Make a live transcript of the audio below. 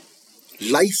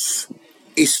Life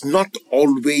is not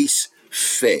always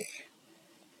fair.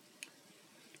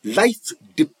 Life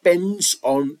depends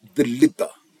on the liver.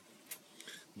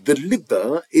 The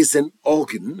liver is an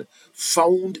organ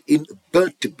found in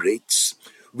vertebrates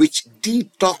which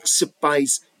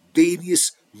detoxifies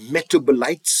various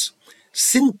metabolites,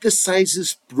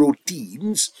 synthesizes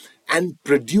proteins, and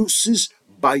produces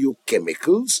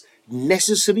biochemicals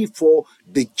necessary for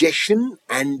digestion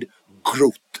and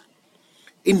growth.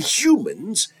 In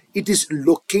humans, it is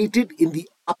located in the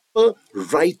upper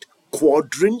right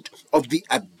quadrant of the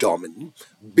abdomen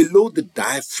below the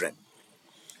diaphragm.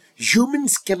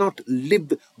 Humans cannot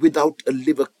live without a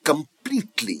liver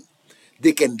completely.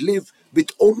 They can live with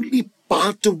only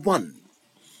part of one.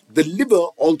 The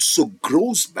liver also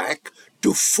grows back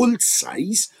to full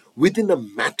size within a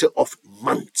matter of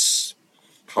months.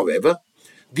 However,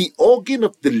 the organ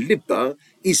of the liver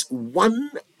is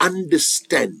one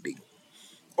understanding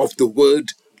of the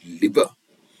word liver.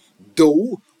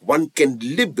 Though one can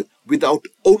live without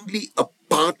only a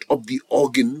part of the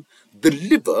organ, the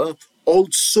liver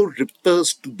also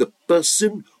refers to the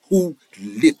person who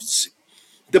lives.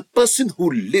 The person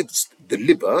who lives the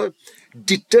liver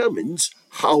determines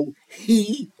how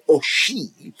he or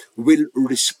she will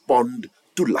respond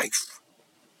to life.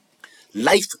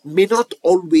 Life may not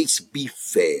always be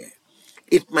fair.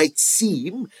 It might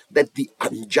seem that the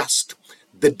unjust,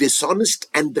 the dishonest,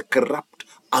 and the corrupt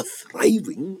are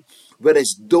thriving,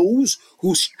 whereas those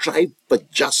who strive for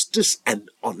justice and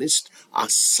honest are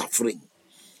suffering.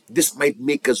 This might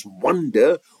make us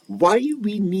wonder why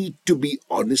we need to be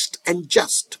honest and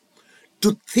just.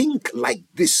 To think like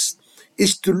this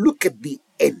is to look at the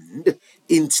end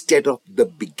instead of the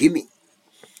beginning.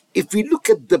 If we look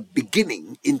at the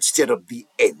beginning instead of the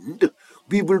end,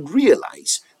 we will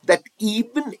realize that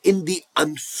even in the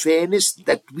unfairness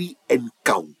that we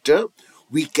encounter,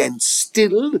 we can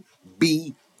still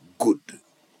be good.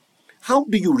 How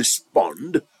do you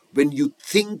respond when you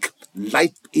think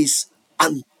life is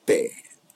unfair?